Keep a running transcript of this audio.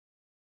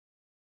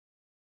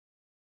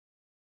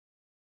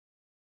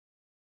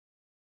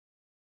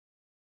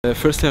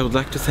Firstly, I would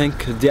like to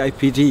thank the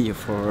IPD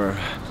for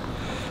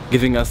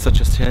giving us such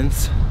a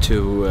chance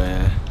to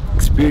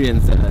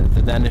experience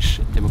the Danish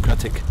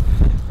democratic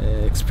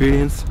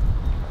experience.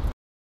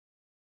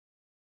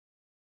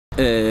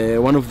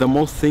 One of the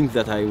most things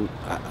that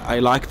I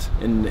liked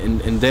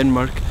in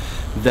Denmark,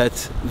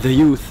 that the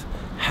youth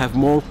have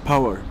more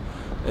power.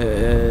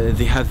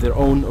 They have their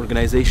own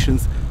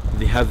organizations,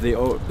 they have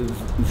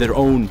their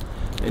own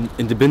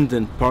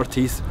independent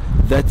parties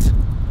that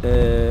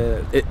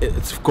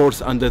it's of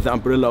course under the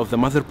umbrella of the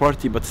mother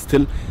party, but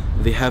still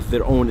they have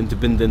their own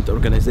independent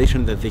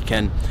organization that they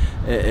can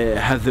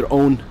have their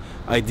own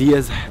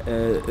ideas,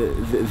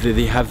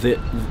 they have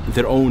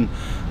their own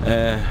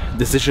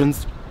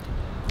decisions,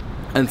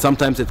 and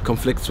sometimes it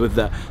conflicts with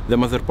the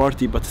mother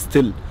party, but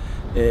still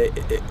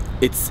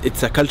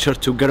it's a culture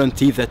to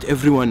guarantee that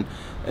everyone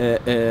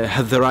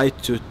has the right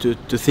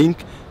to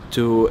think,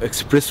 to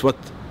express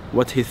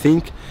what he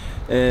think.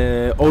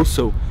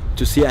 Also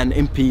to see an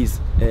MPs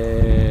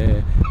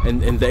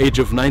in the age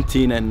of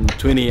 19 and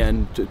 20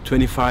 and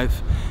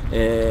 25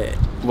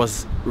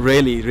 was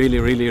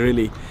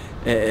really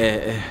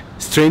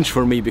strange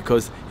for me,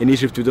 because in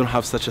Egypt we don't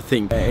have such a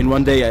thing. In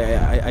one day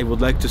I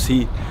would like to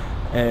see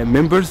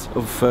members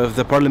of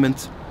the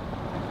parliament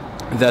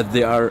that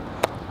they are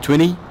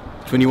 20,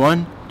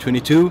 21,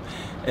 22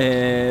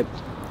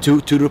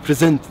 to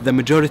represent the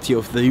majority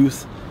of the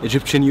youth,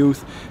 Egyptian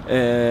youth,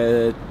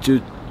 to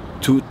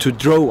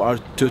draw or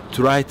to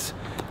write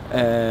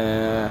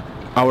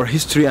our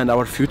history and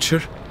our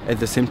future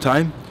at the same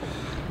time.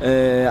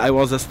 I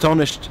was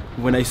astonished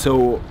when I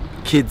saw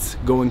kids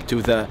going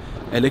to the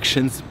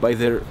elections by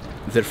their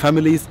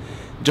families,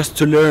 just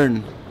to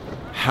learn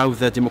how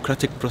the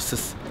democratic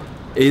process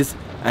is,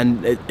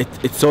 and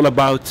it's all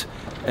about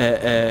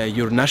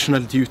your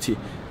national duty.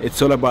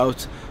 It's all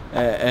about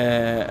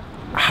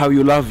how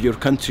you love your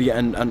country,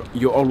 and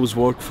you always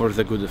work for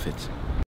the good of it.